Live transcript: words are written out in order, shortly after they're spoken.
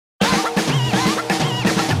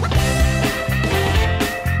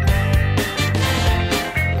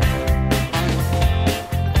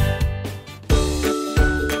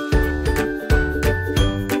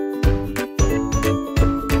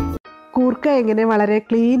എങ്ങനെ വളരെ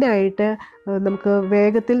ക്ലീൻ ആയിട്ട് നമുക്ക്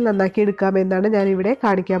വേഗത്തിൽ നന്നാക്കി എടുക്കാമെന്നാണ് ഞാനിവിടെ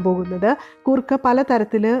കാണിക്കാൻ പോകുന്നത്. കൂർക്ക പല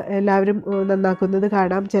തരത്തിൽ എല്ലാവരും നന്നാക്കുന്നത്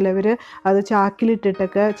കാണാം. ചിലവർ അത്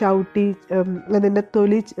ചാക്കിലിട്ടിട്ടൊക്കെ ചവിട്ടി അതിൻ്റെ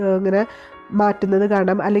തൊലി ഇങ്ങനെ മാറ്റുന്നത്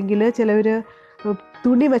കാണാം. അല്ലെങ്കിൽ ചിലവർ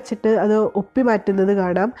തുണി വെച്ചിട്ട് അത് ഒപ്പി മാറ്റുന്നത്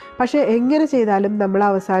കാണാം. പക്ഷേ എങ്ങനെ ചെയ്താലും നമ്മൾ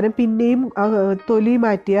അവസാനം പിന്നെയും തൊലി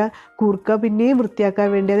മാറ്റിയ കൂർക്ക പിന്നെയും വൃത്തിയാക്കാൻ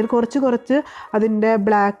വേണ്ടി അതിൽ കുറച്ച് അതിൻ്റെ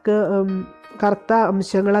ബ്ലാക്ക് കറുത്ത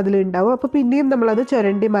അംശങ്ങൾ അതിലുണ്ടാവും. അപ്പോൾ പിന്നെയും നമ്മളത്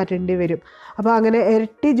ചുരണ്ടി മാറ്റേണ്ടി വരും. അപ്പോൾ അങ്ങനെ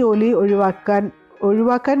ഇരട്ടി ജോലി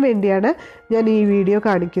ഒഴിവാക്കാൻ വേണ്ടിയാണ് ഞാൻ ഈ വീഡിയോ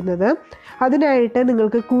കാണിക്കുന്നത്. അതിനായിട്ട്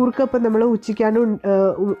നിങ്ങൾക്ക് കൂർക്ക ഇപ്പം നമ്മൾ ഉച്ചയ്ക്കാണ്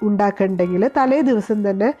ഉണ്ടാക്കണ്ടെങ്കിൽ തലേ ദിവസം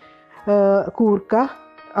തന്നെ കൂർക്ക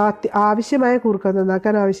ആവശ്യമായ കൂർക്ക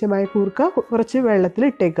നന്നാക്കാൻ ആവശ്യമായ കൂർക്ക കുറച്ച് വെള്ളത്തിൽ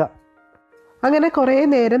ഇട്ടേക്കുക. അങ്ങനെ കുറേ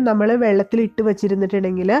നേരം നമ്മൾ വെള്ളത്തിൽ ഇട്ട്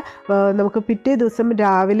വെച്ചിരുന്നിട്ടുണ്ടെങ്കിൽ നമുക്ക് പിറ്റേ ദിവസം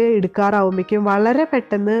രാവിലെ എടുക്കാറാവുമ്പോഴേക്കും വളരെ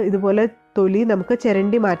പെട്ടെന്ന് ഇതുപോലെ തൊലി നമുക്ക്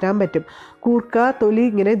ചിരണ്ടി മാറ്റാൻ പറ്റും. കൂർക്ക തൊലി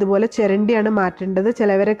ഇങ്ങനെ ഇതുപോലെ ചിരണ്ടിയാണ് മാറ്റേണ്ടത്.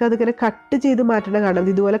 ചിലവരൊക്കെ അതിങ്ങനെ കട്ട് ചെയ്ത് മാറ്റണ കാണാം.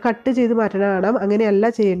 ഇതുപോലെ കട്ട് ചെയ്ത് മാറ്റണ കാണാം. അങ്ങനെയല്ല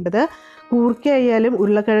ചെയ്യേണ്ടത്. കൂർക്ക ആയാലും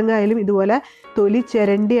ഉരുളക്കിഴങ്ങായാലും ഇതുപോലെ തൊലി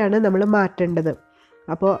ചിരണ്ടിയാണ് നമ്മൾ മാറ്റേണ്ടത്.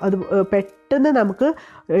 അപ്പോൾ അത് പെട്ടെന്ന് നമുക്ക്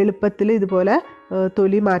എളുപ്പത്തിൽ ഇതുപോലെ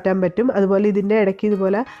തൊലി മാറ്റാൻ പറ്റും. അതുപോലെ ഇതിൻ്റെ ഇടയ്ക്ക്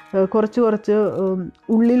ഇതുപോലെ കുറച്ച്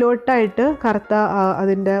ഉള്ളിലോട്ടായിട്ട് കറുത്ത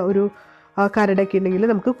അതിൻ്റെ ഒരു കരടൊക്കെ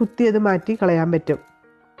ഉണ്ടെങ്കിൽ നമുക്ക് കുത്തി അത് മാറ്റി കളയാൻ പറ്റും.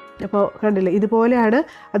 അപ്പോൾ കണ്ടില്ലേ, ഇതുപോലെയാണ്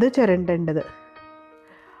അത് ചുരണ്ടേണ്ടത്.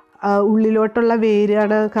 ഉള്ളിലോട്ടുള്ള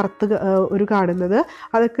വേരാണ് കറുത്ത് ഒരു കാണുന്നത്.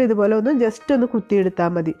 അതൊക്കെ ഇതുപോലെ ഒന്ന് ജസ്റ്റ് ഒന്ന് കുത്തിയെടുത്താൽ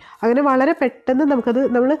മതി. അങ്ങനെ വളരെ പെട്ടെന്ന്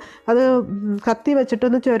നമ്മൾ അത് കത്തി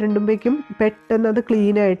വെച്ചിട്ടൊന്ന് ചുരണ്ടുമ്പോഴേക്കും പെട്ടെന്ന് അത്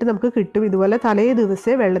ക്ലീനായിട്ട് നമുക്ക് കിട്ടും. ഇതുപോലെ തലേ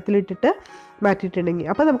ദിവസമേ വെള്ളത്തിലിട്ടിട്ട് മാറ്റിയിട്ടുണ്ടെങ്കിൽ.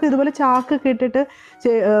 അപ്പോൾ നമുക്ക് ഇതുപോലെ ചാക്കൊക്കെ ഇട്ടിട്ട്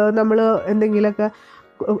നമ്മൾ എന്തെങ്കിലുമൊക്കെ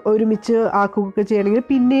ഒരുമിച്ച് ആക്കുകയൊക്കെ ചെയ്യണമെങ്കിൽ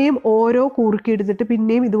പിന്നെയും ഓരോ കൂർക്ക എടുത്തിട്ട്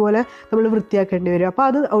പിന്നെയും ഇതുപോലെ നമ്മൾ വൃത്തിയാക്കേണ്ടി വരും. അപ്പോൾ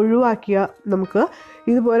അത് ഒഴിവാക്കിയാൽ നമുക്ക്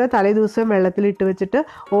ഇതുപോലെ തലേ ദിവസം വെള്ളത്തിലിട്ട് വെച്ചിട്ട്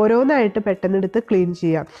ഓരോന്നായിട്ട് പെട്ടെന്ന് എടുത്ത് ക്ലീൻ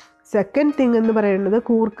ചെയ്യാം. സെക്കൻഡ് തിങ് എന്ന് പറയുന്നത്,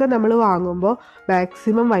 കൂർക്ക നമ്മൾ വാങ്ങുമ്പോൾ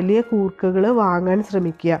മാക്സിമം വലിയ കൂർക്കകൾ വാങ്ങാൻ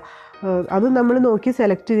ശ്രമിക്കുക. അത് നമ്മൾ നോക്കി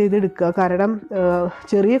സെലക്ട് ചെയ്തെടുക്കുക. കാരണം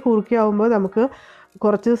ചെറിയ കൂർക്കയാവുമ്പോൾ നമുക്ക്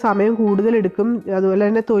കുറച്ച് സമയം കൂടുതലെടുക്കും. അതുപോലെ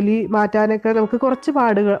തന്നെ തൊലി മാറ്റാനൊക്കെ നമുക്ക് കുറച്ച്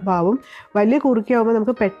പാടുകളാവും. വലിയ കൂർക്കയാവുമ്പോൾ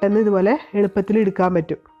നമുക്ക് പെട്ടെന്ന് ഇതുപോലെ എളുപ്പത്തിൽ എടുക്കാൻ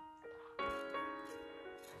പറ്റും.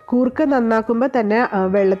 കൂർക്ക നന്നാക്കുമ്പോൾ തന്നെ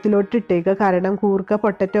വെള്ളത്തിലോട്ട് ഇട്ടേക്കുക. കാരണം കൂർക്ക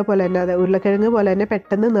പൊട്ടറ്റോ പോലെ തന്നെ, അത് ഉരുളക്കിഴങ്ങ് പോലെ തന്നെ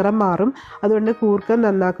പെട്ടെന്ന് നിറം മാറും. അതുകൊണ്ട് കൂർക്ക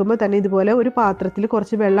നന്നാക്കുമ്പോൾ തന്നെ ഇതുപോലെ ഒരു പാത്രത്തിൽ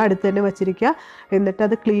കുറച്ച് വെള്ളം അടുത്ത് തന്നെ വെച്ചിരിക്കുക. എന്നിട്ട്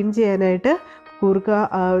അത് ക്ലീൻ ചെയ്യാനായിട്ട് കൂർക്ക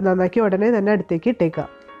നന്നാക്കി ഉടനെ തന്നെ അടുത്തേക്ക് ഇട്ടേക്കുക.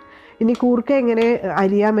 ഇനി കൂർക്ക എങ്ങനെ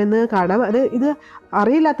അരിയാമെന്ന് കാണാം. ഇത്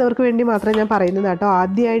അറിയില്ലാത്തവർക്ക് വേണ്ടി മാത്രം ഞാൻ പറയുന്നത് കേട്ടോ.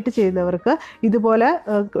 ആദ്യമായിട്ട് ചെയ്യുന്നവർക്ക് ഇതുപോലെ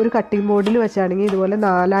ഒരു കട്ടിംഗ് ബോർഡിൽ വെച്ചാണെങ്കിൽ ഇതുപോലെ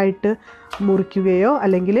 4ആയിട്ട് മുറിക്കുകയോ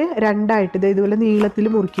അല്ലെങ്കിൽ 2ആയിട്ട് ഇതുപോലെ നീളത്തിൽ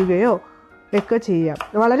മുറിക്കുകയോ ഒക്കെ ചെയ്യാം.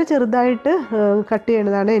 വളരെ ചെറുതായിട്ട് കട്ട്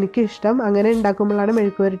ചെയ്യണതാണ് എനിക്കിഷ്ടം. അങ്ങനെ ഉണ്ടാക്കുമ്പോഴാണ്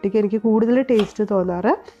മെഴുക്ക് പുരട്ടിക്ക് എനിക്ക് കൂടുതൽ ടേസ്റ്റ്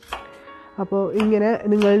തോന്നാറ്. അപ്പോൾ ഇങ്ങനെ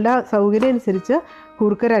നിങ്ങളുടെ സൗകര്യം അനുസരിച്ച്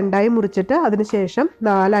കൂർക്ക 2ആയി മുറിച്ചിട്ട് അതിന് ശേഷം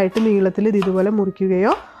 4ആയിട്ട് നീളത്തിൽ ഇതുപോലെ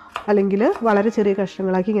മുറിക്കുകയോ അല്ലെങ്കിൽ വളരെ ചെറിയ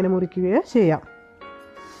കഷ്ണങ്ങളാക്കി ഇങ്ങനെ മുറിക്കുകയോ ചെയ്യാം.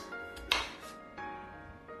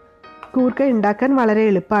 കൂർക്ക ഉണ്ടാക്കാൻ വളരെ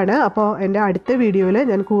എളുപ്പമാണ്. അപ്പോൾ എൻ്റെ അടുത്ത വീഡിയോയിൽ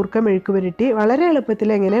ഞാൻ കൂർക്ക മെഴുക്ക് പുരട്ടി വളരെ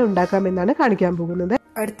എളുപ്പത്തിൽ എങ്ങനെ ഉണ്ടാക്കാമെന്നാണ് കാണിക്കാൻ പോകുന്നത്.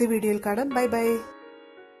 അടുത്ത വീഡിയോയിൽ കാണാം. Bye bye.